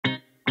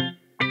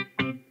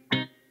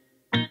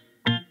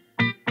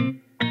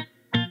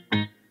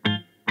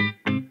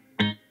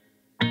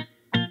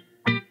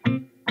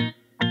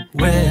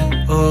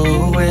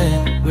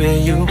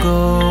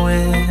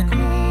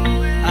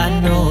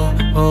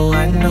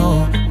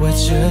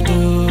you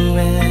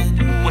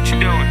doing? What you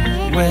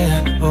doing?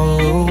 Where,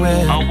 oh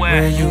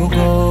where you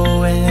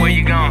going? Where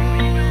you going?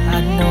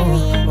 I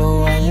know,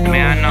 oh I know,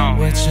 Man, I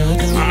know. what you're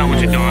doing. I know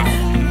what you're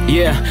doing.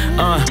 Yeah,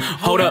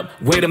 hold up,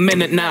 wait a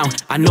minute now.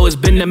 I know it's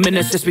been a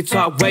minute since we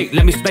talked, wait,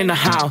 let me explain the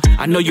how.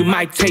 I know you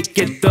might take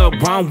it the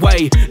wrong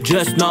way.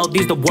 Just know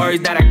these the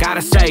words that I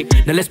gotta say.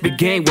 Now let's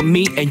begin with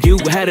me and you.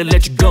 I had to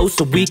let you go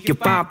so we can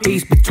find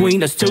peace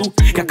between us two.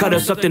 Got caught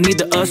up something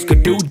neither us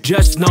could do.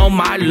 Just know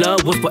my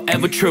love was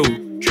forever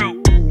true.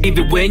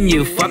 Even when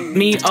you fucked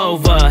me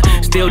over,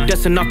 still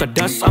dusting off the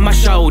dust on my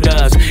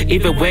shoulders.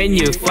 Even when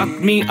you fucked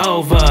me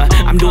over,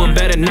 I'm doing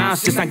better now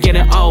since I'm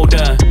getting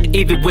older.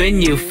 Even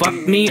when you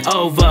fucked me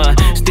over,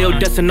 still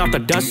dusting off the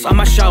dust on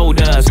my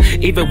shoulders.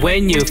 Even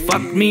when you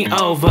fucked me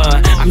over,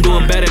 I'm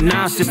doing better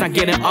now since I'm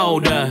getting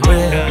older.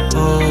 Where,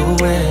 oh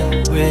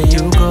where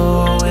you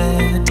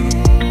going?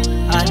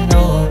 I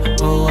know,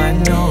 oh I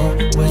know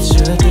what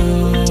you're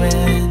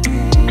doing.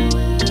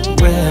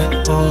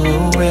 Where,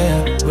 oh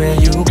where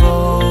you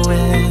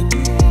going?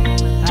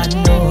 I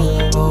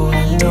know, oh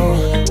I know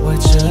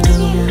what you're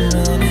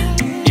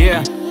doing.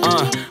 Yeah,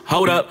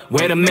 hold up,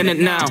 wait a minute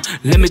now.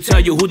 Let me tell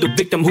you who the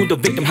victim,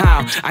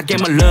 how. I gave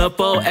my love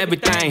for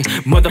everything.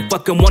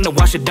 Motherfucking wanna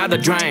wash it down the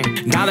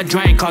drain. Down the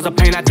drain, cause a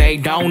pain that they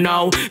don't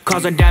know.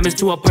 Causing damage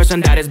to a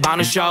person that is bound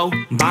to show.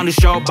 Bound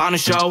to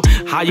show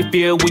how you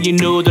feel when you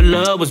knew the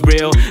love was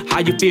real. How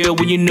you feel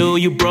when you knew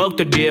you broke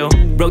the deal.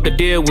 Broke the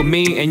deal with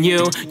me and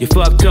you. You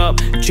fucked up,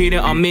 cheated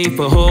on me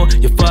for who?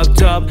 You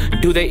fucked up,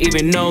 do they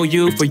even know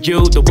you for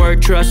you? The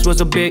word trust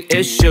was a big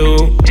issue.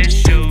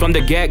 From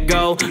the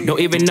get-go, don't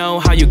even know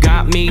how you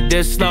got me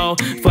this slow.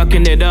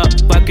 Fucking it up,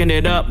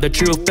 the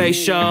true face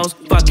shows.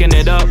 Fucking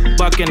it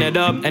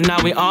up, and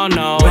now we all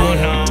know.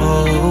 Where,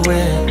 oh